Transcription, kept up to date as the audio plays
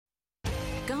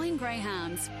Going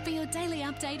Greyhounds for your daily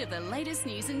update of the latest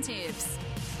news and tips.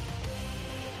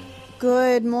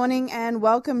 Good morning and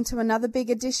welcome to another big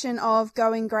edition of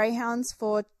Going Greyhounds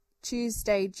for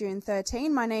Tuesday, June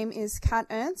 13. My name is Kat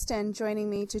Ernst, and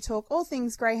joining me to talk all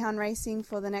things greyhound racing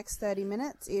for the next 30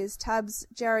 minutes is Tab's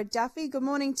Gerard Daffy. Good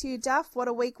morning to you, Daff. What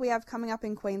a week we have coming up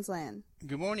in Queensland.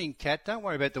 Good morning, Kat. Don't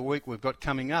worry about the week we've got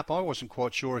coming up. I wasn't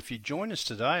quite sure if you'd join us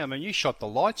today. I mean, you shot the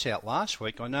lights out last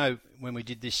week. I know when we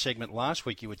did this segment last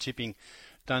week, you were tipping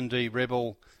Dundee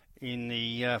Rebel in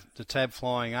the Tab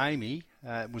Flying Amy.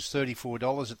 It was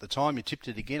 $34 at the time. You tipped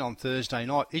it again on Thursday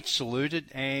night. It saluted,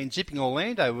 and Zipping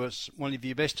Orlando was one of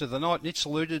your best of the night, and it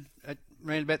saluted at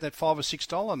around about that $5 or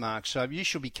 $6 mark. So you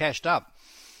should be cashed up.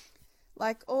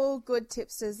 Like all good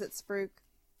tipsters at Spruik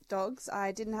Dogs,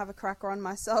 I didn't have a cracker on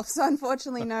myself, so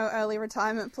unfortunately no early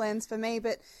retirement plans for me.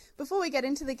 But before we get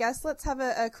into the guests, let's have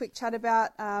a quick chat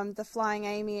about the Flying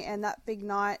Amy and that big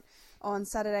night on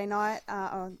Thursday night.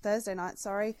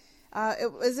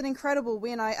 It was an incredible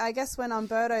win. I guess when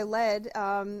Umberto led,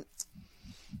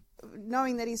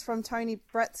 knowing that he's from Tony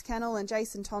Brett's kennel and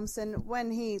Jason Thompson,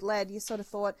 when he led, you sort of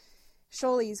thought,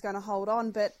 surely he's going to hold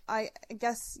on. But I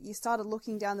guess you started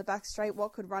looking down the back straight,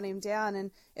 what could run him down,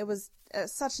 and it was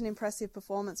such an impressive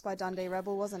performance by Dundee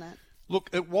Rebel, wasn't it? Look,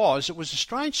 it was a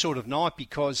strange sort of night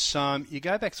because you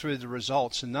go back through the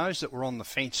results, and those that were on the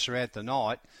fence throughout the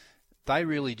night, they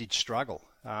really did struggle.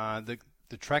 The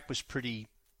track was pretty,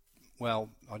 well,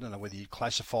 I don't know whether you'd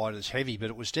classify it as heavy, but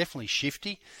it was definitely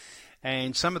shifty.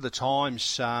 And some of the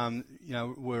times,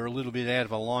 were a little bit out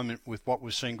of alignment with what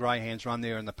we've seen greyhounds run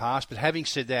there in the past. But having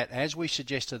said that, as we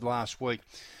suggested last week,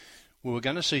 we were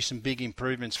going to see some big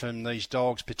improvements from these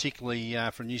dogs, particularly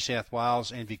from New South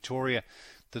Wales and Victoria,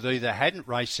 that either hadn't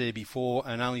raced there before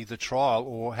and only the trial,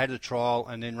 or had a trial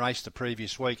and then raced the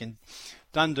previous week. And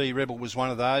Dundee Rebel was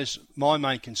one of those. My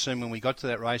main concern when we got to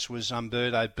that race was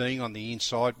Umberto being on the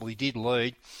inside. Well, he did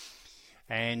lead,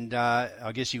 and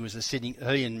I guess he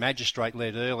and Magistrate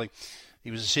led early.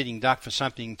 He was a sitting duck for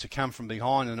something to come from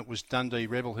behind, and it was Dundee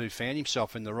Rebel who found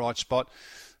himself in the right spot.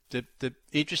 The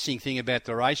interesting thing about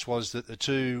the race was that the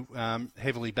two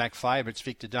heavily backed favourites,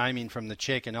 Victor Damien from the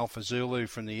Czech and Alpha Zulu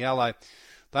from the Yellow,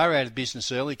 they were out of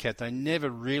business early, Kat. They never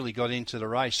really got into the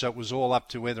race, so it was all up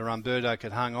to whether Umberto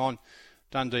could hang on.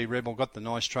 Dundee Rebel got the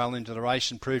nice trail into the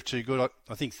race and proved too good.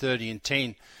 I think 30 and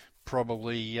 10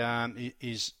 probably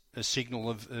is a signal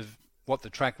of what the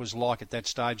track was like at that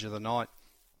stage of the night.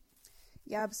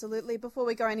 Yeah, absolutely. Before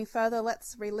we go any further,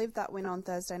 let's relive that win on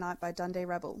Thursday night by Dundee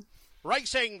Rebel.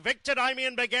 Racing, Victor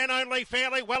Damien began only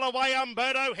fairly well away.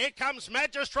 Umberto, here comes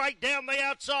Magistrate down the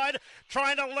outside,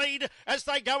 trying to lead as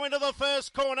they go into the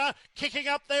first corner. Kicking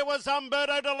up there was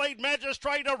Umberto to lead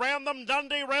Magistrate. Around them,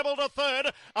 Dundee Rebel to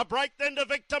third. A break then to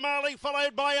Victor Marley,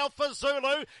 followed by Alpha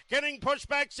Zulu. Getting pushed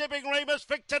back, Zipping Remus,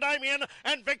 Victor Damien,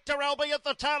 and Victor Albee at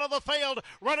the tail of the field.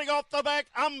 Running off the back,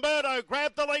 Umberto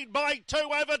grabbed the lead by 2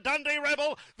 over Dundee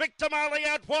Rebel. Victor Marley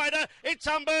out wider. It's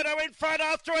Umberto in front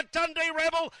after it. Dundee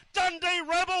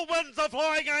Rebel wins the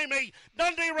Flying Amy.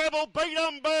 Dundee Rebel beat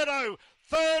Umberto.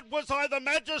 Third was either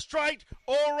Magistrate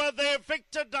or their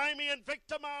Victor Damien.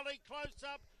 Victor Marley close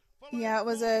up. Yeah, it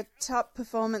was a top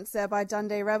performance there by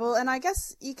Dundee Rebel. And I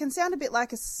guess you can sound a bit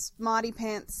like a smarty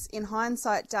pants in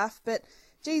hindsight, Daff, but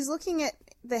geez, looking at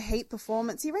the heat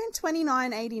performance, he ran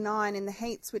 29.89 in the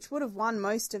heats, which would have won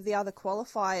most of the other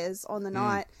qualifiers on the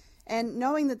night. And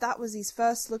knowing that that was his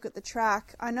first look at the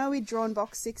track, I know he'd drawn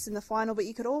box 6 in the final, but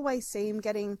you could always see him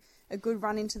getting a good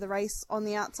run into the race on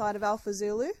the outside of Alpha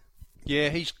Zulu. Yeah,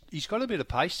 he's got a bit of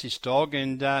pace, this dog,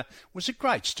 and it was a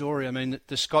great story. I mean,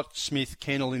 the Scott Smith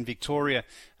kennel in Victoria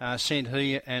sent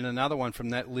he and another one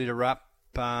from that litter up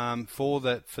for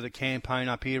the campaign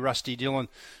up here. Rusty Dillon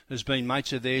has been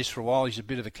mates of theirs for a while. He's a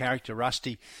bit of a character,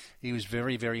 Rusty. He was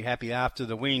very, very happy after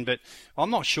the win, but I'm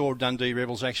not sure Dundee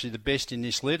Rebel's actually the best in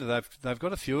this litter. They've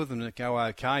got a few of them that go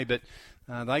okay, but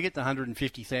they get the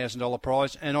 $150,000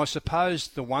 prize. And I suppose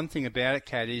the one thing about it,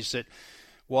 Kat, is that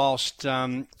whilst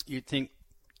you'd think,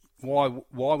 why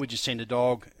would you send a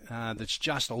dog that's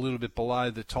just a little bit below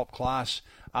the top class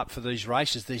up for these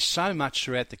races? There's so much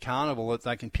throughout the carnival that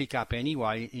they can pick up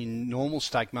anyway in normal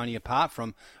stake money apart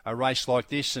from a race like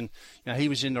this. And he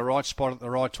was in the right spot at the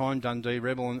right time, Dundee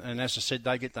Rebel, and as I said,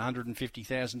 they get the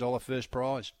 $150,000 first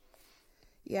prize.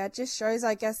 Yeah, it just shows,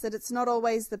 I guess, that it's not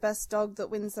always the best dog that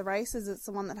wins the races. It's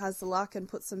the one that has the luck and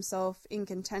puts himself in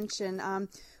contention.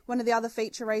 One of the other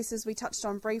feature races we touched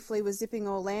on briefly was Zipping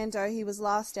Orlando. He was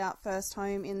last out, first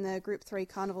home in the Group 3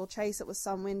 Carnival Chase. It was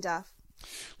some win, Daff.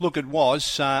 Look, it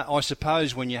was. I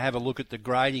suppose when you have a look at the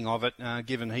grading of it,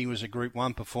 given he was a Group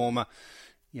 1 performer,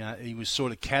 he was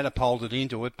sort of catapulted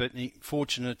into it, but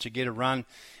fortunate to get a run,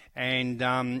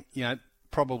 and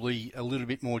probably a little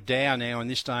bit more dour now in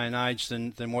this day and age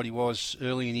than what he was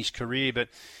early in his career. But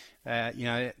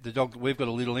the dog that we've got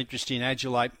a little interest in,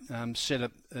 Adulate, set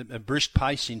a brisk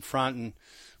pace in front, and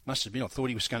must have been, I thought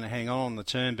he was going to hang on the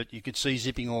turn, but you could see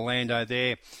Zipping Orlando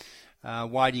there,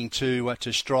 waiting to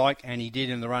strike, and he did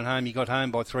in the run home. He got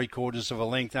home by 3/4 of a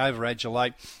length over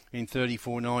Adulate in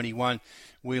 34.91.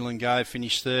 Wheel and Go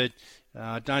finished third.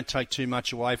 Don't take too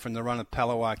much away from the run of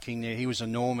Palawa King there. He was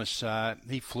enormous.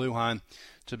 He flew home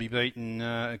to be beaten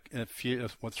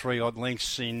 3 odd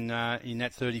lengths in that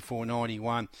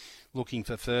 34.91, looking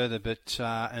for further. But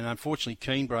and unfortunately,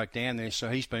 Keane broke down there, so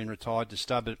he's been retired to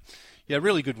stub. But yeah,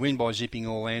 really good win by Zipping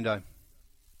Orlando.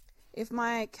 If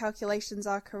my calculations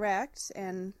are correct,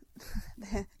 and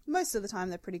most of the time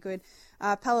they're pretty good,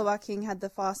 Palawa King had the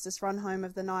fastest run home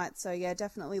of the night. So, yeah,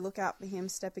 definitely look out for him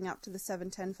stepping up to the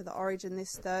 7:10 for the Origin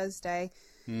this Thursday.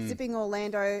 Zipping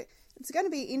Orlando, it's going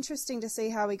to be interesting to see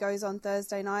how he goes on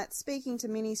Thursday night. Speaking to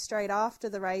Minnie straight after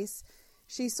the race,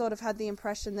 she sort of had the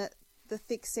impression that the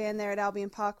thick sand there at Albion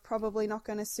Park probably not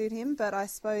going to suit him. But I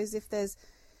suppose if there's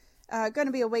going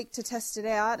to be a week to test it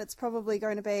out, it's probably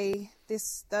going to be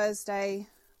this Thursday.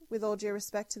 With all due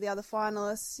respect to the other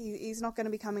finalists, he's not going to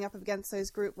be coming up against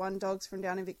those Group 1 dogs from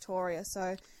down in Victoria,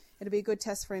 so it'll be a good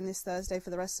test for him this Thursday for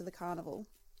the rest of the carnival.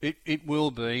 It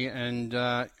will be, and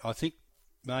I think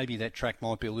maybe that track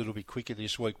might be a little bit quicker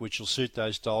this week, which will suit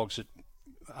those dogs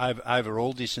over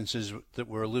all distances that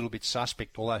were a little bit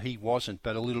suspect, although he wasn't,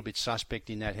 but a little bit suspect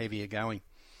in that heavier going.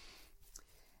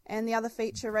 And the other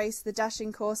feature race, the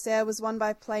Dashing Corsair, was won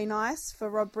by Play Nice for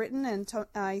Rob Britton and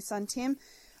his son Tim.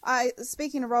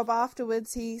 Speaking to Rob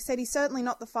afterwards, he said he's certainly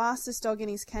not the fastest dog in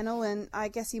his kennel, and I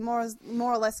guess he more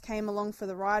or less came along for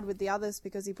the ride with the others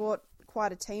because he brought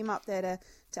quite a team up there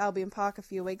to Albion Park a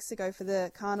few weeks ago for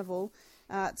the carnival.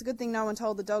 It's a good thing no one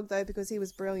told the dog, though, because he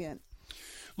was brilliant.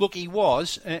 Look, he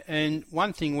was, and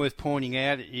one thing worth pointing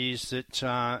out is that,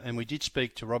 and we did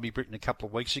speak to Robbie Britton a couple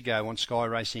of weeks ago on Sky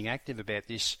Racing Active about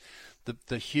this,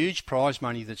 the huge prize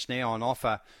money that's now on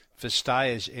offer for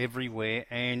stayers everywhere,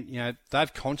 and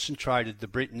they've concentrated, the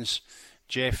Britons,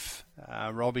 Jeff,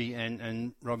 Robbie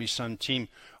and Robbie's son Tim,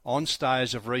 on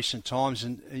stayers of recent times.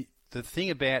 And the thing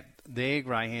about their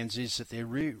greyhounds is that they're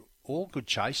all good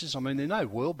chasers. I mean, they're no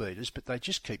world beaters, but they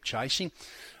just keep chasing.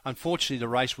 Unfortunately, the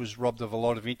race was robbed of a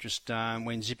lot of interest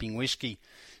when Zipping Whiskey.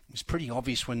 It was pretty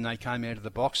obvious when they came out of the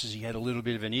boxes. He had a little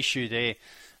bit of an issue there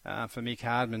for Mick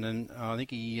Hardman, and I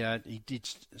think he did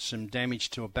some damage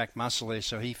to a back muscle there,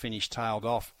 so he finished tailed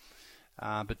off.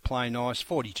 But Play Nice,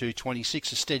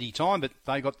 42.26, a steady time, but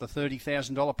they got the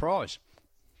 $30,000 prize.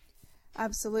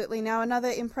 Absolutely. Now,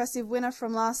 another impressive winner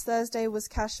from last Thursday was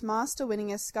Cash Master,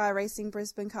 winning a Sky Racing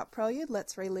Brisbane Cup Prelude.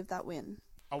 Let's relive that win.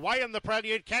 Away in the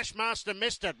prelude, Cashmaster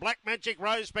missed it. Black Magic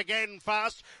Rose began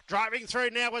fast. Driving through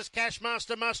now was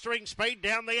Cashmaster, mustering speed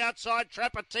down the outside.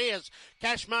 Trappeteers.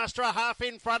 Cashmaster a half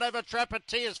in front over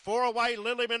Trappeteers. 4 away,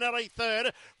 Lily Manelli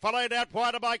third. Followed out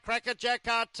wider by Crackerjack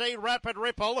RT, Rapid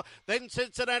Ripple. Then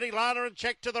Cincinnati Lana and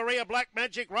check to the rear. Black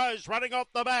Magic Rose running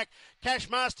off the back.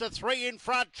 Cashmaster 3 in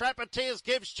front. Trappeteers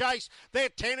gives chase. They're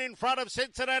 10 in front of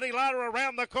Cincinnati Lana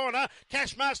around the corner.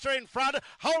 Cashmaster in front,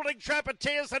 holding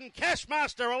Trappeteers, and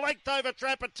Cashmaster a length over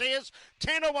Trappeteers.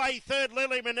 10 away, third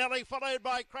Lily Manelli, followed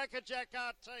by Crackerjack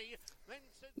RT.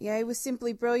 Yeah, he was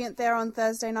simply brilliant there on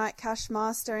Thursday night, Cash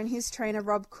Master, and his trainer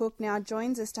Rob Cook now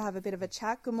joins us to have a bit of a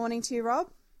chat. Good morning to you, Rob.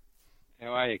 How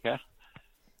are you, Cash?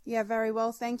 Yeah, very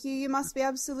well, thank you. You must be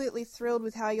absolutely thrilled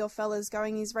with how your fella's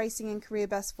going. He's racing in career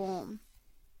best form.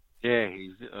 Yeah,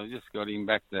 I just got him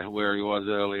back to where he was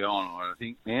early on, I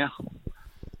think, now.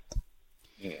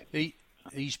 Yeah.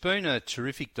 He's been a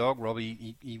terrific dog,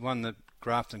 Robbie. He won the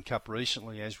Grafton Cup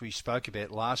recently, as we spoke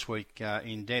about last week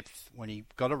in depth, when he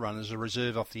got a run as a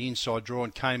reserve off the inside draw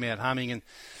and came out humming and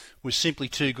was simply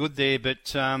too good there.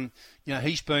 But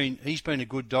he's been a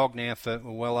good dog now for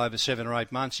well over 7 or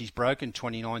 8 months. He's broken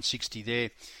 29.60 there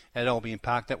at Albion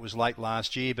Park. That was late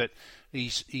last year, but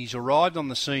he's arrived on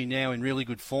the scene now in really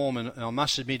good form. And I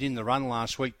must admit, in the run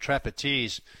last week,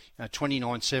 Trappeteers,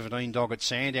 29.17 dog at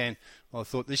Sandown. I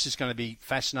thought this is going to be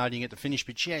fascinating at the finish,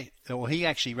 but he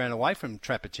actually ran away from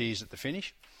Trappeteers at the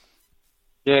finish.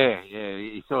 Yeah,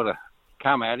 he sort of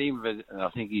come at him, but I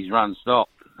think his run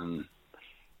stopped, and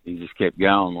he just kept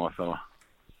going, my fella.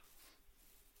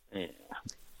 Yeah.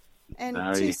 And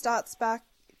two starts back,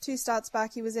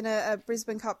 he was in a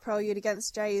Brisbane Cup Prelude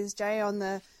against J on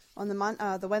the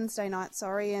Wednesday night,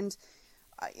 and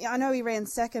I know he ran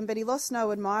second, but he lost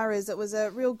no admirers. It was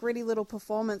a real gritty little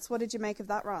performance. What did you make of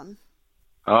that run?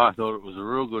 Oh, I thought it was a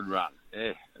real good run.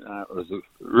 Yeah, it was a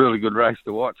really good race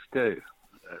to watch too.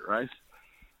 That race,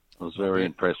 I was very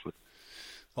impressed with.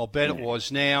 I'll bet it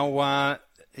was. Now,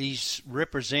 he's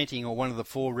representing, or one of the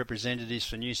 4 representatives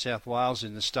for New South Wales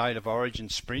in the State of Origin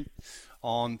Sprint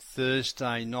on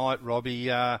Thursday night, Robbie.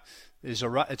 It's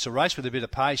a race with a bit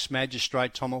of pace.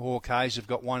 Magistrate, Tomahawk Hayes have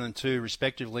got 1 and 2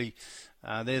 respectively.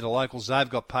 They're the locals. They've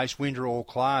got pace. Winder All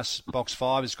Class, Box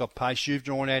 5 has got pace. You've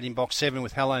drawn out in Box 7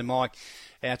 with Hello Mike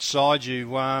outside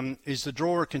you. Is the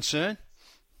draw a concern?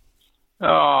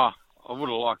 Oh, I would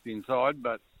have liked inside,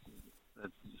 but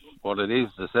that's what it is,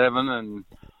 the 7. And,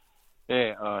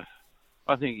 yeah,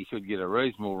 I think he should get a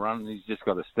reasonable run. He's just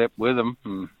got to step with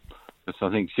him. Because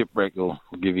I think Shipwreck will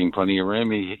give him plenty of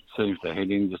room. He seems to head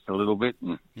in just a little bit.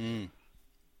 And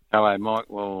Hello Mike,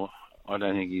 well, I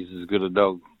don't think he's as good a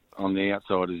dog on the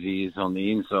outside as he is on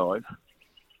the inside.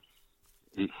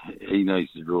 He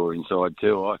needs to draw inside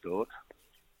too, I thought.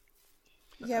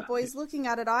 Yeah, boys, looking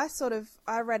at it,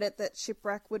 I read it that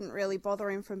Shipwreck wouldn't really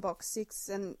bother him from box 6,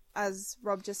 and as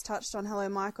Rob just touched on Hello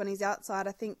Mike on his outside,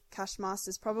 I think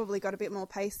Cashmaster's probably got a bit more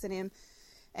pace than him.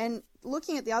 And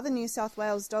looking at the other New South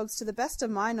Wales dogs, to the best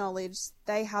of my knowledge,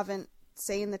 they haven't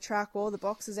seen the track or the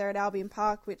boxes there at Albion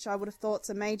Park, which I would have thought's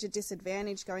a major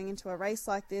disadvantage going into a race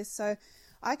like this. So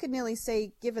I could nearly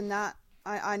see, given that,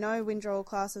 I know Windrow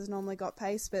Class has normally got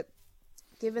pace, but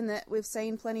given that we've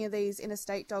seen plenty of these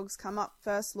interstate dogs come up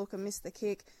first look and miss the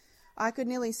kick, I could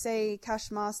nearly see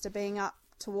Cashmaster being up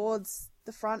towards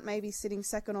the front, maybe sitting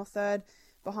second or third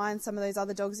behind some of those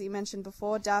other dogs that you mentioned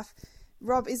before, Daff.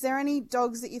 Rob, is there any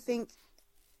dogs that you think,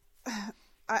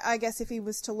 I guess if he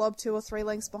was to lob 2 or 3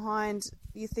 lengths behind,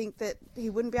 you think that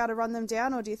he wouldn't be able to run them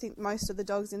down, or do you think most of the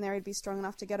dogs in there he'd be strong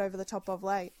enough to get over the top of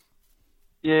late?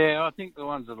 Yeah, I think the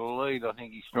ones that'll lead, I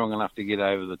think he's strong enough to get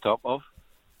over the top of.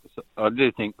 I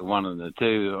do think the 1 and the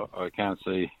 2, I can't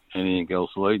see anything else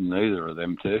leading either of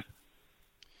them two.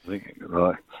 I think,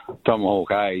 right, Tomahawk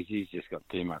Hayes, he's just got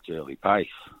too much early pace.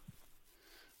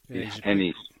 Yeah, and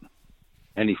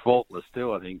he's faultless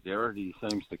too, I think, Gerard. He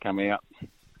seems to come out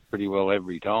pretty well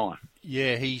every time.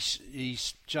 Yeah, he's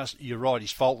just, you're right,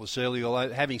 he's faultless early,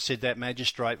 although having said that,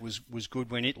 Magistrate was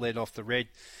good when it led off the red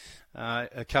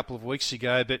a couple of weeks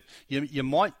ago, but you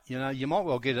might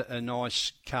well get a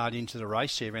nice card into the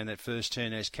race here around that first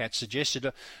turn, as Kat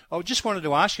suggested. I just wanted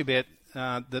to ask you about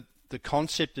the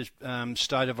concept of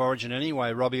State of Origin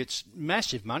anyway, Robbie. It's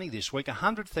massive money this week,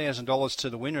 $100,000 to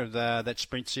the winner of that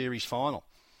Sprint Series final.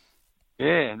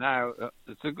 Yeah, no,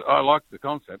 I like the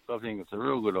concept. I think it's a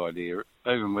real good idea,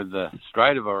 even with the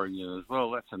State of Origin as well.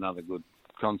 That's another good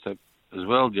concept as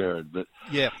well, Gerard. But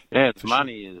yeah, the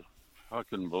money is. I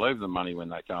couldn't believe the money when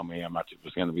they told me how much it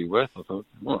was going to be worth. I thought,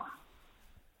 well,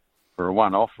 for a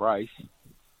one-off race.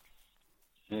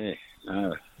 Yeah,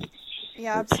 no.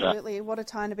 Yeah, absolutely. What a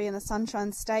time to be in the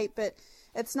Sunshine State. But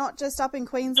it's not just up in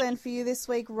Queensland for you this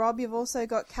week, Rob. You've also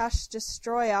got Cash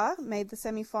Destroyer, made the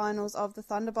semi-finals of the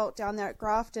Thunderbolt down there at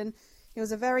Grafton. He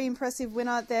was a very impressive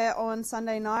winner there on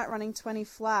Sunday night, running 20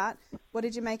 flat. What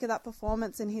did you make of that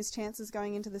performance and his chances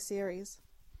going into the series?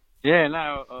 Yeah,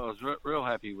 no, I was real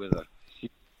happy with her. She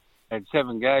had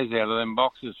 7 goes out of them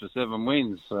boxes for 7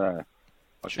 wins. So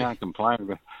I can't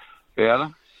complain about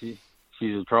her.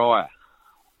 She's a trier.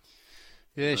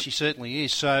 Yeah, she certainly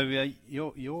is. So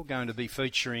you're going to be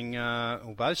featuring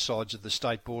both sides of the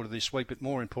state border this week, but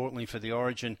more importantly for the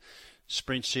Origin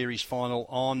Sprint Series final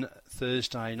on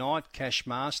Thursday night.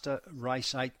 Cashmaster,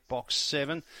 Race 8, Box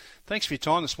 7. Thanks for your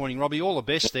time this morning, Robbie. All the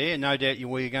best there. No doubt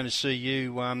we're going to see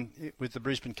you with the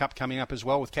Brisbane Cup coming up as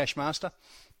well with Cashmaster.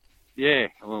 Yeah,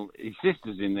 well, his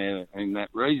sister's in there in that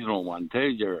regional one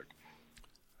too, Gerard.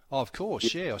 Oh, of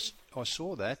course, yeah. I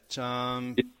saw that.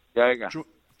 Joker.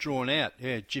 Drawn out,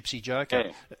 yeah, Gypsy Joker.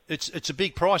 Yeah. It's a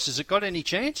big price. Has it got any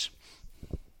chance?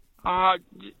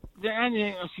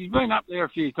 She's been up there a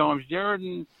few times, Gerard,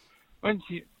 and when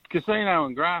Casino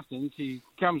in Grafton, she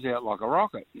comes out like a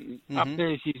rocket. Mm-hmm. Up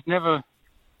there, she's never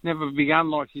begun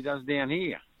like she does down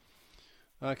here.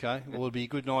 Okay, well, it'll be a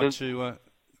good night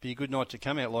to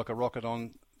come out like a rocket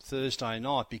on Thursday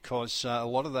night, because a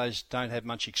lot of those don't have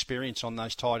much experience on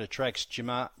those tighter tracks.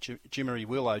 Jimmery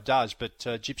Willow does, but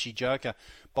Gypsy Joker,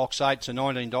 Box 8's a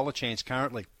 $19 chance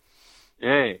currently.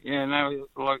 Yeah, no,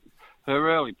 like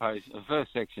her early pace, her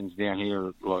first sections down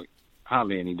here, like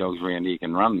hardly any dogs around here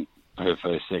can run her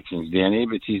first sections down here,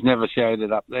 but she's never showed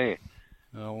it up there.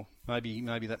 Well, maybe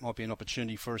that might be an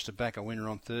opportunity for us to back a winner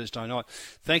on Thursday night.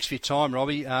 Thanks for your time,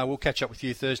 Robbie. We'll catch up with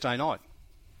you Thursday night.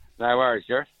 No worries,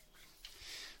 Gerard.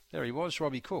 There he was,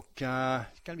 Robbie Cook. Going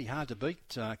to be hard to beat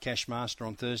Cashmaster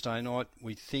on Thursday night,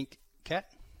 we think,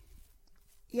 Kat?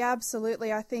 Yeah,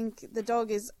 absolutely. I think the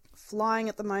dog is flying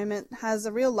at the moment, has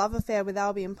a real love affair with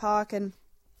Albion Park, and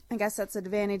I guess that's an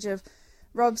advantage of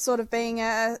Rob sort of being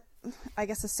a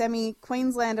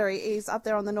semi-Queenslander. He's up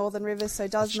there on the Northern Rivers, so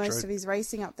does most of his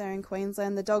racing up there in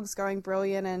Queensland. The dog's going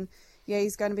brilliant, and yeah,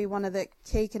 he's going to be one of the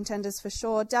key contenders for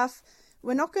sure. Daff,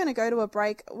 we're not going to go to a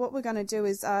break. What we're going to do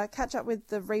is catch up with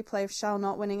the replay of Shall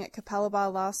Not winning at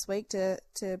Capalaba last week to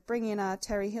bring in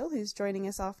Terry Hill, who's joining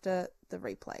us after the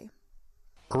replay.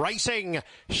 Racing,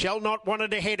 Shall Not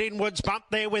wanted to head inwards, bump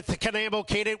there with the Canamble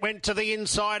Kid. It went to the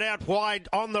inside, out wide,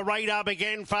 on the radar,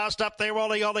 began fast up there,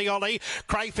 Ollie.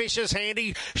 Crayfish is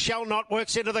handy. Shall Not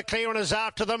works into the clear and is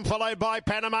after them, followed by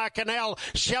Panama Canal.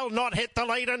 Shall Not hit the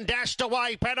lead and dashed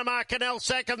away. Panama Canal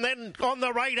second, then on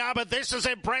the radar, but this is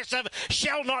impressive.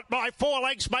 Shall Not by 4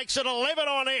 lengths makes it 11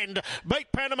 on end.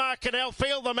 Beat Panama Canal,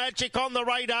 feel the magic on the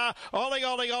radar. Ollie,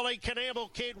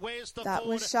 Canamble Kid, where's the That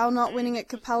forward? was Shall Not winning at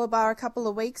Capalaba a couple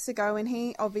of weeks ago, and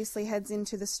he obviously heads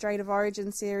into the State of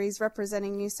Origin series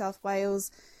representing New South Wales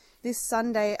this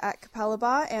Sunday at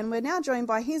Capalaba. And we're now joined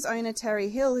by his owner, Terry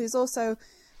Hill, who's also,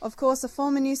 of course, a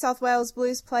former New South Wales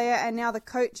Blues player and now the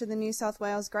coach of the New South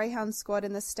Wales Greyhounds squad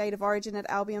in the State of Origin at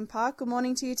Albion Park. Good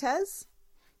morning to you, Tez.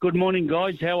 Good morning,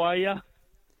 guys. How are you?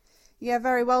 Yeah,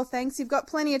 very well, thanks. You've got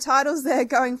plenty of titles there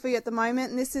going for you at the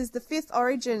moment, and this is the 5th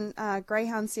Origin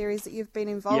Greyhound series that you've been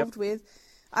involved with.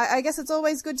 I guess it's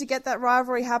always good to get that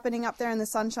rivalry happening up there in the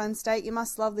Sunshine State. You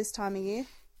must love this time of year.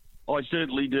 I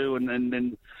certainly do,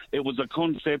 and it was a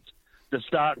concept to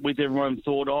start with. Everyone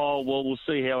thought, we'll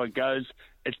see how it goes.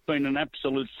 It's been an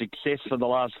absolute success for the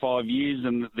last 5 years,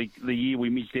 and the year we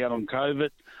missed out on COVID.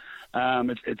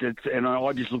 And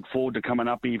I just look forward to coming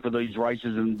up here for these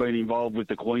races and being involved with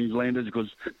the Queenslanders, because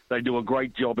they do a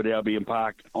great job at Albion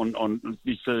Park on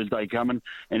this Thursday coming.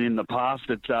 And in the past,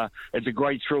 it's a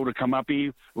great thrill to come up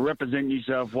here, represent New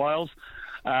South Wales.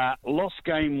 Lost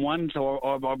game 1, so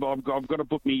I've got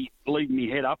to leave me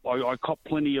head up. I caught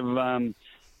plenty of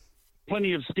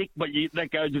stick, but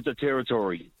that goes with the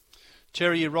territory.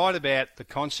 Terry, you're right about the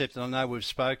concept, and I know we've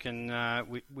spoken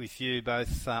with you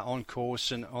both on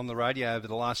course and on the radio over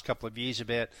the last couple of years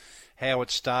about how it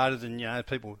started, and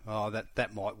people,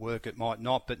 that might work, it might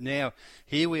not. But now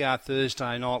here we are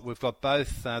Thursday night. We've got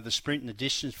both the sprint and the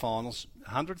distance finals,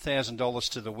 $100,000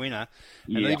 to the winner,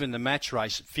 and even the match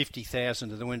race at $50,000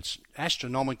 to the winner. It's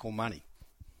astronomical money.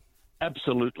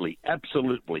 Absolutely. The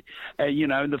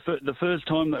first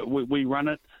time that we run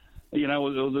it, it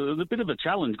was a bit of a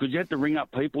challenge, because you had to ring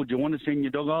up people. Do you want to send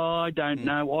your dog? I don't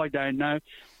know.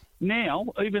 Now,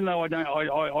 even though I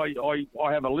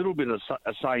have a little bit of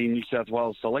a say in New South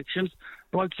Wales selections,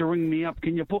 blokes are ringing me up.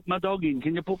 Can you put my dog in?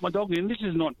 This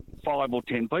is not 5 or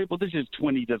 10 people. This is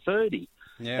 20 to 30.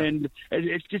 Yeah. And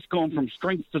it's just gone from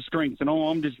strength to strength, and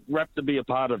I'm just rapt to be a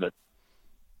part of it.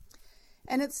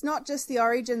 And it's not just the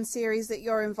Origin series that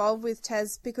you're involved with,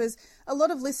 Tez, because a lot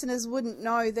of listeners wouldn't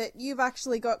know that you've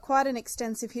actually got quite an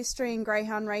extensive history in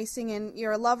greyhound racing, and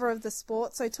you're a lover of the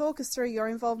sport. So talk us through your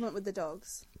involvement with the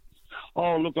dogs.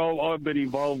 Oh, look, I've been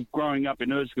involved growing up in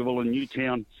Erstville and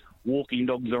Newtown, walking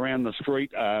dogs around the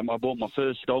street. I bought my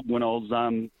first dog when I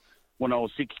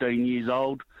was 16 years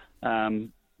old.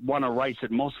 Won a race at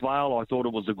Mossvale. I thought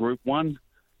it was a Group 1.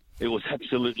 It was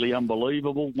absolutely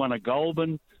unbelievable. Won a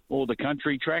Goulburn, all the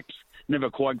country tracks. Never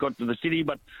quite got to the city,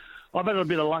 but I've had a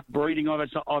bit of luck breeding.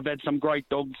 I've had some great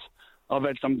dogs. I've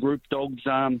had some group dogs.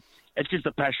 It's just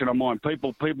a passion of mine.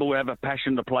 People who have a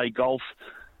passion to play golf.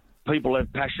 People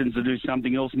have passions to do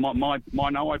something else. I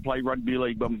play rugby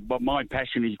league, but my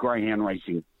passion is greyhound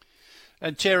racing.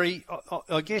 And Terry,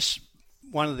 I guess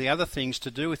one of the other things to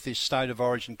do with this State of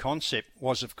Origin concept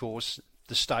was, of course,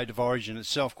 the State of Origin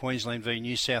itself, Queensland v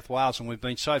New South Wales, and we've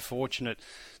been so fortunate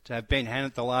to have Ben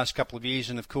Hannett the last couple of years,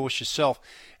 and of course yourself.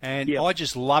 And I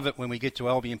just love it when we get to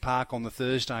Albion Park on the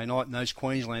Thursday night and those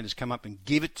Queenslanders come up and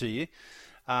give it to you,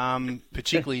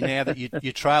 particularly now that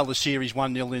you trail the series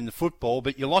 1-0 in the football,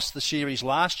 but you lost the series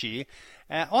last year.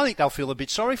 I think they'll feel a bit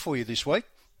sorry for you this week.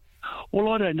 Well,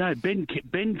 I don't know. Ben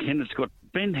Hannett's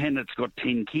got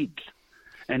 10 kids,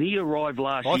 and he arrived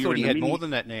last year. I thought he had more than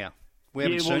that now. We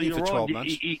haven't seen him for 12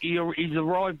 months. He's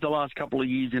arrived the last couple of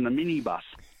years in a minibus,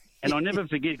 and I never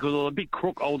forget, because I was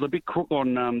a bit crook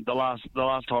on the last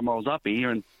time I was up here,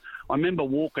 and I remember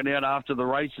walking out after the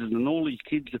races, and all these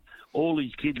kids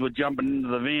were jumping into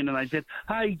the van, and they said,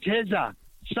 "Hey, Tezza,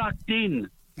 sucked in."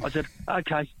 I said,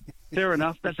 "Okay, fair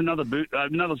enough. That's another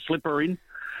slipper in."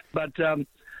 But no,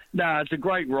 it's a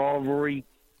great rivalry,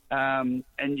 and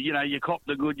you cop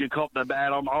the good, you cop the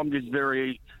bad. I'm just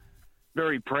very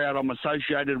proud I'm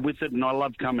associated with it, and I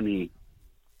love coming here.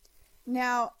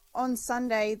 Now, on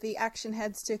Sunday, the action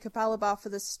heads to Capalaba for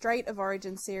the Strait of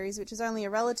Origin series, which is only a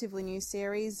relatively new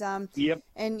series. Yep.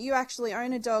 And you actually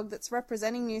own a dog that's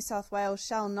representing New South Wales,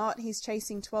 Shall Not. He's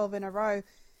chasing 12 in a row.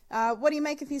 What do you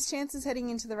make of his chances heading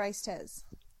into the race, Tez?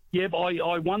 Yep,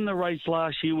 I won the race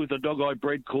last year with a dog I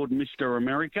bred called Mr.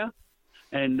 America,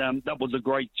 and that was a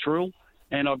great thrill.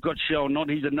 And I've got Shall Not.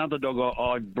 He's another dog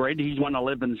I've bred. He's won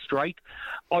 11 straight.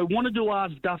 I wanted to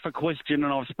ask Duff a question,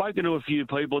 and I've spoken to a few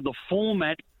people. The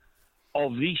format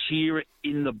of this year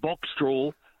in the box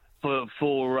draw for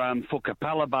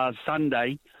Capalaba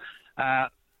Sunday,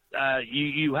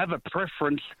 you have a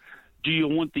preference. Do you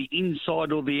want the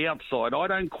inside or the outside? I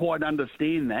don't quite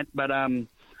understand that, but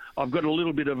I've got a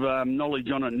little bit of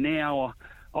knowledge on it now.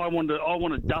 I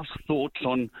wanted Duff's thoughts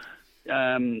on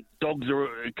dogs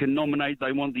can nominate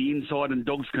they want the inside, and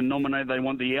dogs can nominate they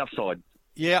want the outside.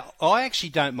 Yeah, I actually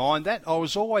don't mind that. I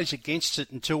was always against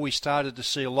it until we started to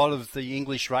see a lot of the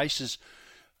English races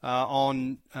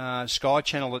on Sky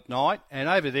Channel at night, and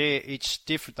over there it's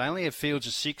different. They only have fields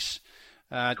of 6,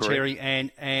 Terry,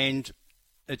 and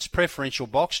it's preferential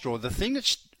box draw. The thing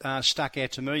that's stuck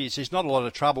out to me is there's not a lot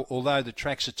of trouble, although the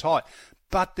tracks are tight.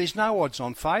 But there's no odds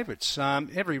on favourites.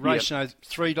 Every race, $3,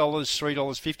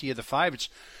 $3.50 are the favourites.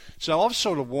 So I've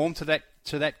sort of warmed to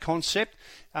that concept.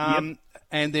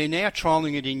 And they're now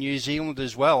trialling it in New Zealand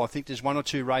as well. I think there's 1 or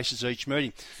 2 races each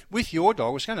meeting. With your dog, I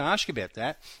was going to ask you about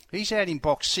that. He's out in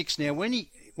box 6 now. When he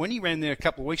ran there a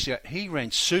couple of weeks ago, he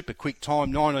ran super quick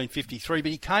time, 19:53.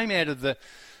 But he came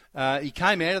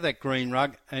out of that green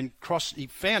rug and crossed. He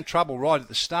found trouble right at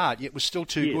the start, yet was still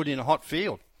too good in a hot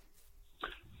field.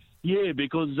 Yeah,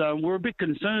 because we're a bit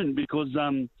concerned because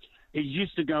he's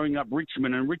used to going up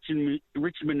Richmond, and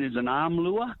Richmond is an arm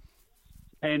lure,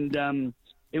 and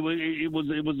it was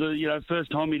the first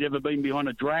time he'd ever been behind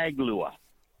a drag lure,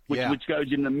 which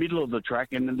goes in the middle of the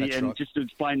track, and right. Just to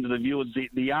explain to the viewers,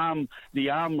 the arm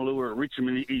lure at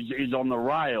Richmond is on the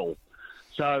rail.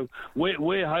 So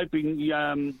we're hoping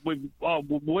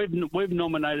we've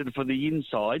nominated for the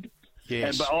inside.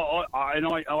 Yes. But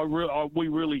we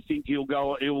really think he'll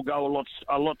go a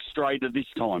lot straighter this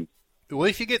time. Well,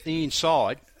 if you get the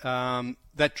inside,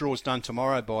 that draw's done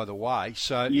tomorrow, by the way.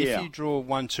 So if you draw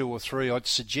 1, 2 or 3, I'd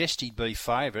suggest he'd be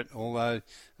favourite, although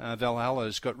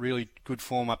Valhalla's got really good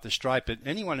form up the straight. But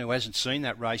anyone who hasn't seen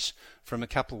that race from a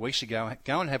couple of weeks ago,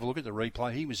 go and have a look at the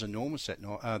replay. He was enormous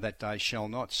that day, Shall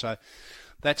Not. So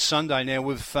that's Sunday. Now,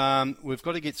 we've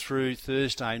got to get through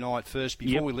Thursday night first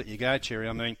before we let you go, Terry.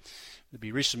 I mean, it'd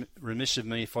be remiss of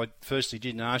me if I firstly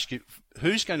didn't ask you,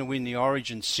 who's going to win the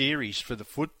Origin series for the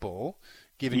football,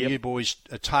 given you boys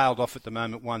are tailed off at the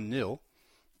moment 1-0?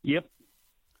 Yep.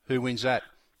 Who wins that?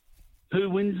 Who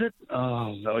wins it?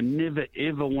 Oh, I never,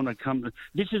 ever want to come to...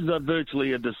 This is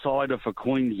virtually a decider for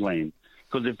Queensland,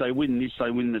 because if they win this,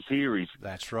 they win the series.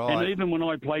 That's right. And even when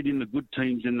I played in the good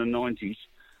teams in the 90s,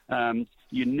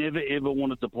 you never, ever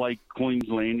wanted to play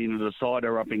Queensland in a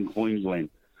decider up in Queensland.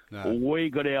 No. We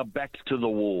got our backs to the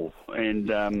wall, and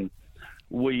if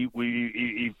we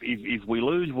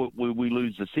lose, we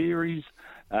lose the series.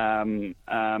 I'll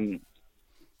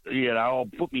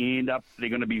put my hand up. They're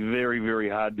going to be very, very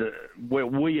hard.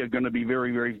 We are going to be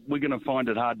very, very. We're going to find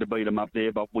it hard to beat them up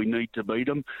there, but we need to beat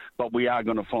them. But we are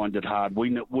going to find it hard. We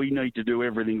need to do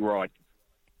everything right.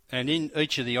 And in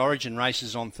each of the Origin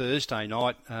races on Thursday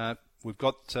night, we've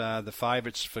got the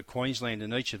favourites for Queensland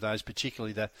in each of those,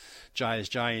 particularly the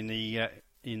JSJ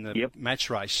in the match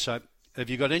race. So, have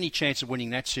you got any chance of winning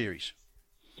that series?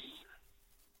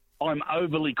 I'm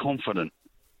overly confident.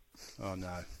 Oh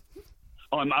no,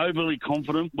 I'm overly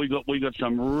confident. We got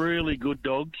some really good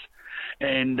dogs,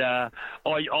 and I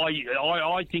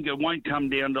think it won't come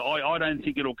down to. I don't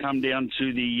think it'll come down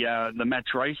to the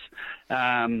match race.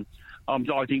 I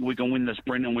think we can win the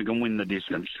sprint and we can win the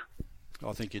distance.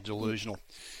 I think you're delusional.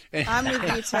 I'm with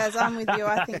you, Taz. I'm with you.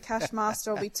 I think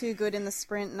Cashmaster will be too good in the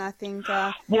sprint, and I think,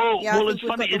 I think we've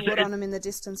got the wood on him in the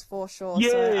distance for sure.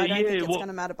 Yeah, so I don't think it's going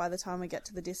to matter by the time we get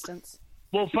to the distance.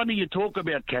 Well, funny you talk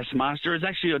about Cashmaster. It's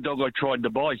actually a dog I tried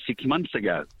to buy 6 months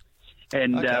ago.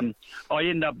 And I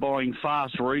ended up buying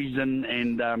Fast Reason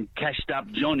and Cashed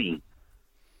Up Johnny.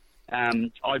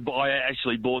 I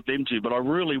actually bought them too, but I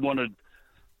really wanted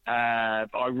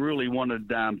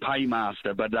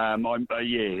Paymaster, but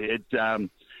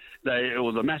it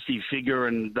was a massive figure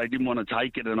and they didn't want to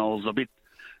take it, and I was a bit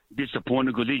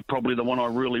disappointed because he's probably the one I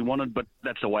really wanted, but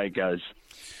that's the way it goes.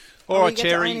 All right, you get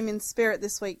Terry. to own him in spirit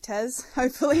this week, Taz.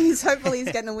 Hopefully he's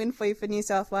getting a win for you for New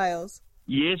South Wales.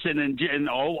 Yes, and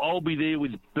I'll be there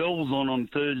with bells on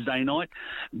Thursday night,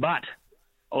 but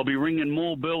I'll be ringing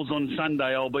more bells on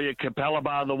Sunday. I'll be at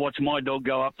Capalaba to watch my dog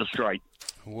go up the straight.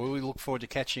 Well, we look forward to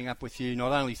catching up with you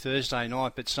not only Thursday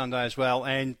night but Sunday as well.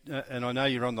 And I know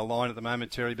you're on the line at the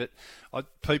moment, Terry, but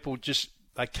people just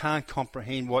they can't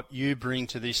comprehend what you bring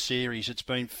to this series. It's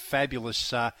been fabulous.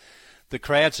 The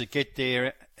crowds that get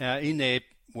there in there,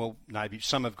 well, maybe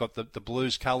some have got the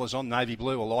Blues colours on, navy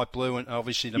blue or light blue, and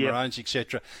obviously the Maroons,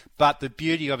 etc. But the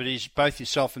beauty of it is both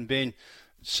yourself and Ben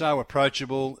so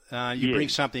approachable. You bring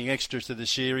something extra to the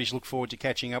series. Look forward to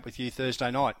catching up with you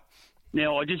Thursday night.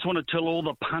 Now, I just want to tell all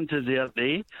the punters out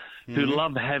there who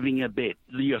love having a bet.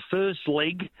 Your first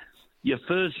leg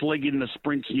in the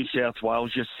sprint's New South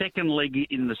Wales. Your second leg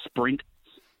in the sprint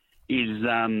is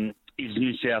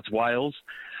New South Wales.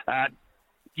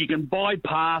 You can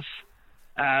bypass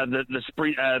the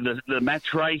sprint, the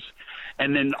match race,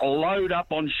 and then load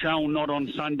up on Shell Not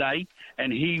on Sunday,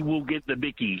 and he will get the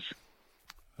bickies.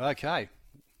 Okay,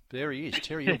 there he is,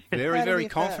 Terry. You're very, very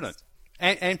confident,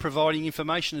 and providing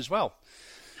information as well.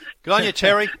 Good on you,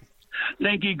 Terry.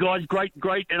 Thank you, guys. Great,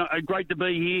 and great to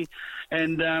be here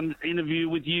and interview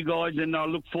with you guys. And I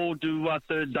look forward to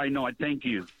Thursday night. Thank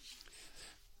you.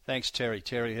 Thanks, Terry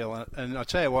Hill. And I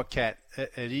tell you what, Kat,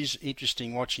 it is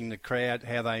interesting watching the crowd,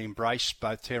 how they embrace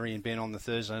both Terry and Ben on the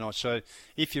Thursday night. So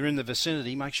if you're in the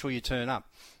vicinity, make sure you turn up.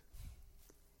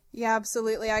 Yeah,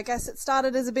 absolutely. I guess it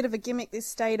started as a bit of a gimmick, this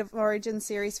State of Origin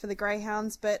series for the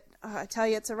Greyhounds, but I tell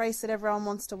you, it's a race that everyone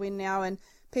wants to win now, and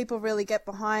people really get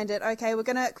behind it. Okay, we're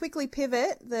going to quickly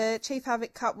pivot. The Chief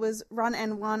Havoc Cup was run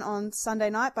and won on Sunday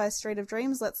night by Street of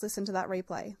Dreams. Let's listen to that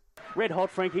replay. Red Hot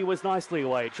Frankie was nicely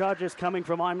away. Charges coming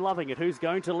from I'm Loving It, who's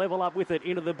going to level up with it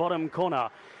into the bottom corner.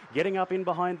 Getting up in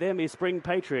behind them is Spring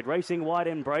Patriot, racing wide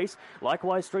Embrace.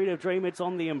 Likewise, Street of Dream, it's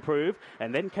on the improve.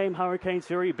 And then came Hurricane's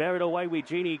Fury, buried away with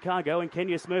Genie Cargo and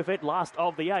Kenya Smurfett, last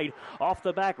of the 8. Off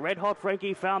the back, Red Hot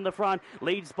Frankie found the front,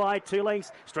 leads by 2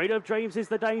 lengths. Street of Dreams is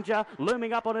the danger,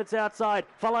 looming up on its outside,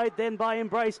 followed then by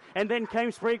Embrace, and then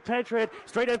came Spring Patriot.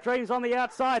 Street of Dreams on the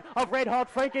outside of Red Hot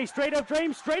Frankie. Street of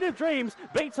Dreams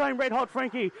beats home Red Hot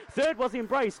Frankie. Third was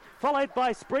Embrace, followed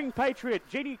by Spring Patriot.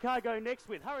 Genie Cargo next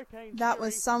with Hurricane. That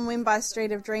was some win by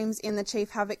Street of Dreams in the Chief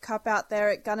Havoc Cup out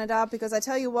there at Gunnedah, because I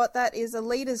tell you what, that is a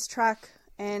leader's track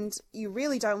and you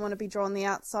really don't want to be drawn the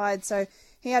outside. So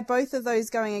he had both of those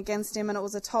going against him and it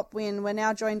was a top win. We're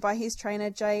now joined by his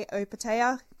trainer, Jay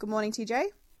Opatea. Good morning, TJ.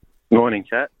 Morning,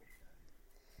 Kat.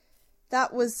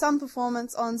 That was some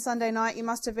performance on Sunday night. You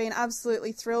must have been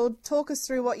absolutely thrilled. Talk us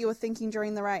through what you were thinking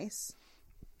during the race.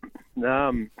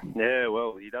 Yeah,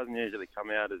 well, he doesn't usually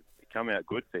come out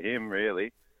good for him,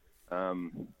 really.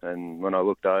 And when I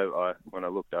looked over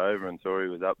and saw he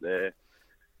was up there, I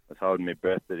was holding my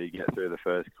breath that he'd get through the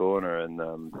first corner.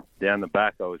 And down the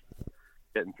back, I was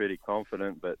getting pretty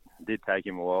confident, but it did take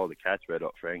him a while to catch Red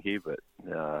Hot Frankie. But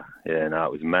it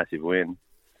was a massive win.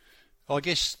 I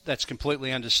guess that's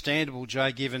completely understandable,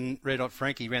 Jay, given Red Hot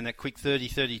Frankie ran that quick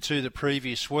 30-32 the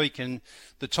previous week, and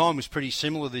the time was pretty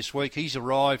similar this week. He's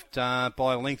arrived by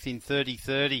a length in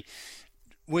 30-30.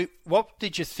 What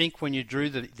did you think when you drew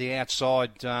the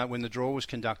outside when the draw was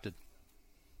conducted?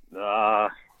 I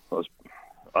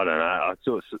don't know.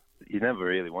 You never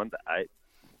really want the 8,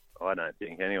 I don't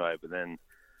think, anyway. But then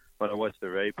when I watched the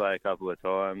replay a couple of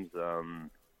times,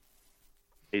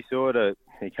 he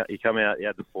come out. He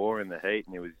had the 4 in the heat,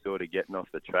 and he was sort of getting off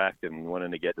the track and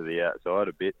wanting to get to the outside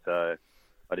a bit. So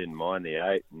I didn't mind the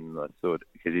 8, and I thought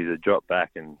because he's a drop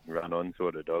back and run on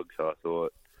sort of dog. So I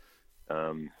thought.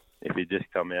 If he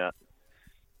just come out,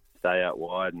 stay out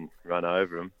wide and run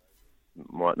over him,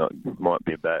 might not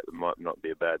be a bad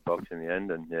box in the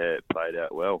end, and it played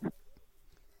out well.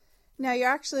 Now you're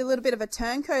actually a little bit of a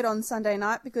turncoat on Sunday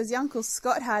night because your Uncle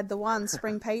Scott had the 1,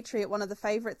 Spring Patriot, one of the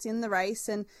favourites in the race,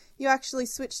 and you actually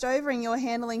switched over and you're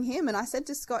handling him. And I said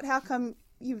to Scott, how come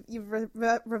you've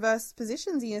reversed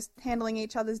positions and you're handling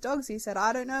each other's dogs? He said,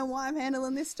 I don't know why I'm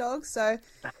handling this dog. So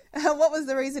what was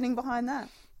the reasoning behind that?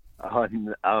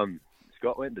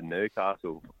 Scott went to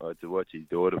Newcastle to watch his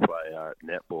daughter play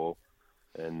netball,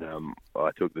 and I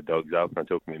took the dogs up and I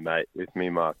took my mate with me,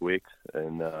 Mark Wicks,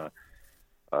 and I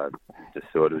just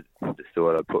thought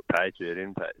I'd put Patriot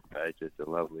in. Patriot's a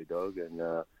lovely dog, and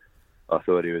I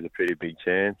thought he was a pretty big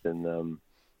chance, and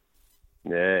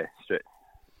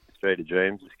Street of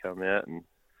Dreams has come out and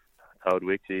told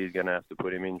Wicks he's going to have to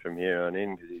put him in from here on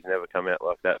in because he's never come out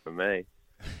like that for me.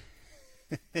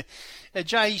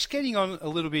 Jay, he's getting on a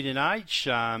little bit in age,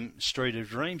 Street of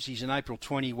Dreams. He's an April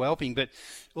 20 whelping, but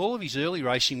all of his early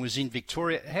racing was in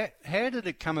Victoria. How did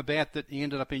it come about that he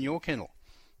ended up in your kennel?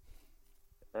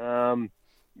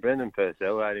 Brendan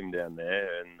Purcell had him down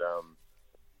there, and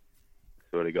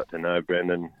sort of got to know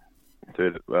Brendan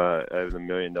through over the $1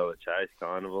 Million Chase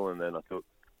Carnival, and then I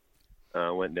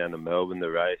Went down to Melbourne to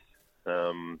race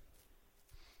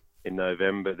in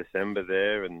November, December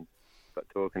there, and got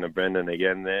talking to Brendan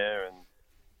again there, and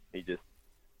he just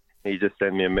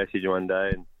sent me a message one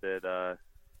day and said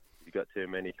you've got too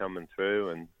many coming through,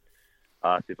 and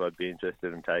asked if I'd be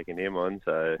interested in taking him on.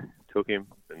 So took him,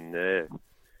 and yeah,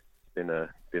 it's been a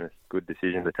good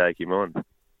decision to take him on.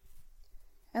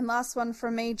 And last one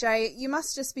from me, Jay, you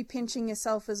must just be pinching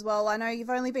yourself as well. I know you've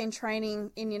only been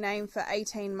training in your name for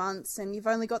 18 months and you've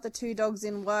only got the 2 dogs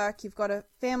in work. You've got a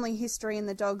family history in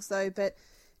the dogs though, but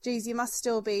geez, you must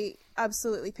still be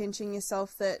absolutely pinching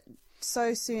yourself that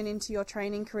so soon into your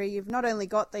training career, you've not only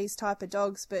got these type of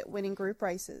dogs, but winning group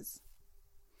races.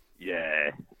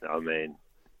 Yeah, I mean,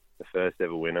 the first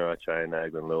ever winner I trained,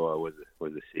 Aglan Lua, was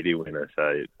a city winner,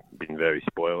 so been very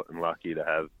spoilt and lucky to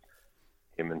have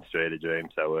him and Street of Dreams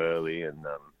so early, and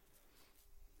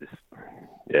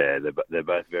they're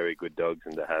both very good dogs,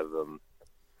 and to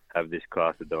have this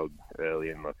class of dog early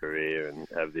in my career and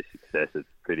have this success, it's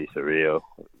pretty surreal.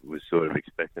 Was sort of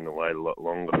expecting to wait a lot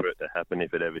longer for it to happen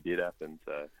if it ever did happen.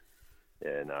 So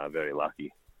yeah, no, very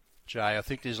lucky. Jay, I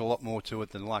think there's a lot more to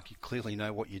it than luck. You clearly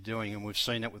know what you're doing, and we've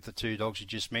seen that with the 2 dogs you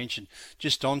just mentioned.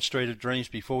 Just on Street of Dreams,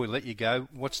 before we let you go,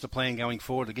 what's the plan going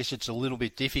forward? I guess it's a little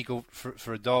bit difficult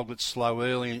for a dog that's slow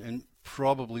early and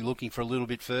probably looking for a little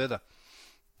bit further.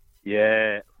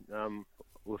 Yeah,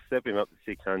 we'll step him up to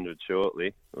 600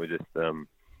 shortly. We'll just we'll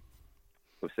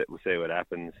see what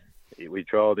happens. We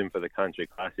trialled him for the Country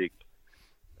Classic,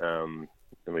 and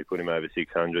we put him over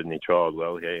 600, and he trialled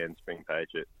well. He and Spring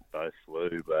Patriot both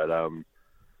flew, but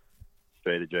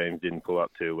Street of Dreams didn't pull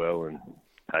up too well, and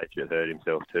Patriot hurt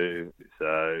himself too.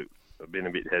 So I've been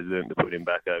a bit hesitant to put him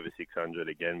back over 600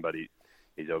 again, but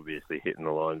he's obviously hitting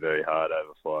the line very hard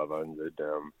over 500.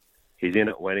 He's in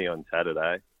at Wenny on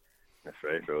Saturday, a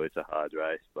free-for-all. It's a hard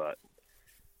race, but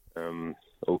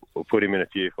we'll put him in a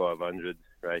few 500s,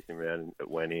 race him around at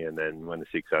Wenny, and then when the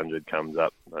 600 comes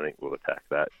up, I think we'll attack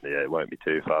that. Yeah, it won't be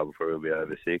too far before he'll be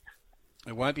over 6.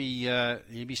 It won't be.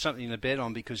 He'll be something to bet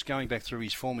on, because going back through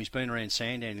his form, he's been around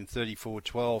Sandown in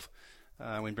 34.12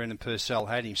 when Brendan Purcell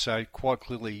had him. So quite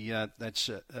clearly, that's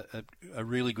a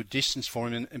really good distance for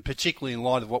him, and particularly in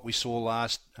light of what we saw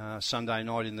last Sunday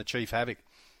night in the Chief Havoc.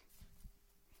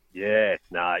 Yeah,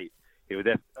 no, he would.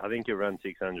 I think he'll run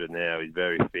 600 now. He's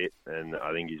very fit, and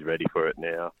I think he's ready for it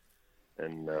now.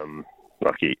 And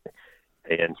he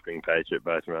and Spring Patriot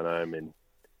both run home in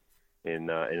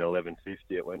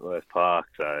 11.50 at Wentworth Park,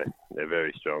 so they're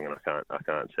very strong, and I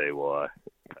can't see why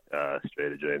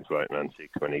Street of Dreams won't run 6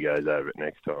 when he goes over it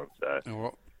next time.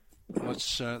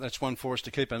 So that's one for us to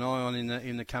keep an eye on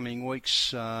in the coming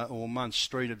weeks or months.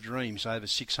 Street of Dreams over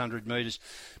 600 metres,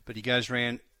 but he goes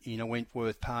round in a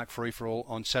Wentworth Park free-for-all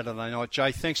on Saturday night.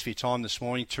 Jay, thanks for your time this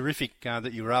morning. Terrific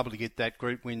that you were able to get that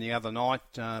group win the other night,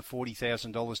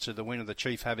 $40,000 to the winner of the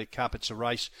Chief Havoc Cup. It's a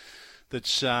race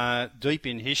that's deep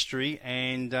in history,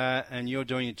 and you're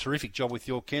doing a terrific job with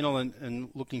your kennel, and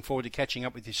looking forward to catching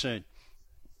up with you soon.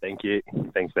 Thank you.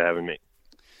 Thanks for having me.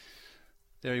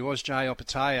 There he was, Jay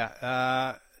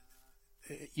Opatea.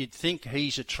 You'd think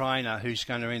he's a trainer who's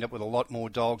going to end up with a lot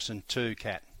more dogs than 2,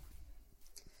 Kat.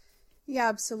 Yeah,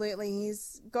 absolutely.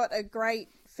 He's got a great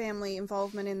family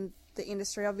involvement in the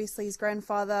industry. Obviously, his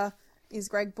grandfather is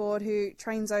Greg Board, who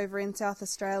trains over in South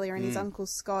Australia, and his uncle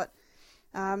Scott.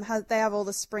 They have all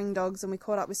the spring dogs, and we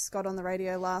caught up with Scott on the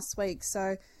radio last week.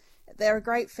 So they're a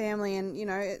great family, and, you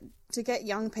know, to get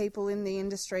young people in the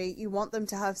industry, you want them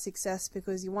to have success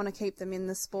because you want to keep them in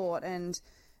the sport. And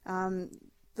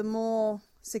the more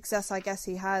success, I guess,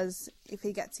 he has, if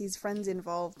he gets his friends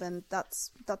involved, then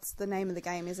that's the name of the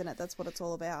game, isn't it? That's what it's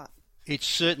all about. It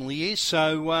certainly is.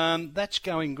 So that's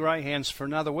going Greyhounds for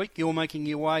another week. You're making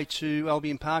your way to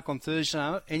Albion Park on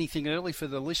Thursday. Anything early for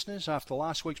the listeners after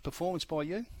last week's performance by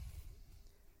you?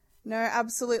 No,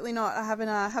 absolutely not. I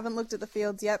haven't looked at the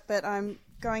fields yet, but I'm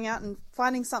going out and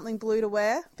finding something blue to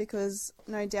wear, because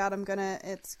no doubt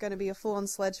it's gonna be a full-on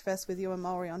sledge fest with you and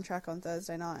Mulry on track on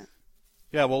Thursday night.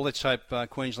 Yeah, well, let's hope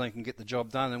Queensland can get the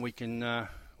job done, and we can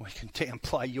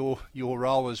downplay your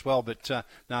role as well. But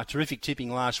no, terrific tipping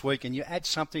last week, and you add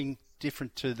something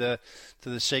different to the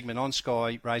segment on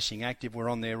Sky Racing Active. We're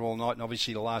on there all night, and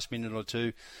obviously the last minute or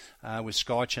two with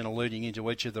Sky Channel leading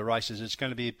into each of the races. It's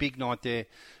going to be a big night there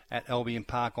at Albion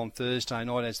Park on Thursday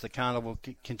night as the carnival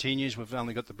continues. We've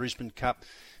only got the Brisbane Cup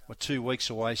 2 weeks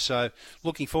away, so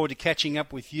looking forward to catching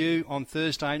up with you on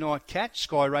Thursday night. Kat,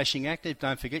 Sky Racing Active,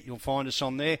 don't forget you'll find us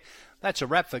on there. That's a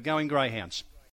wrap for Going Greyhounds.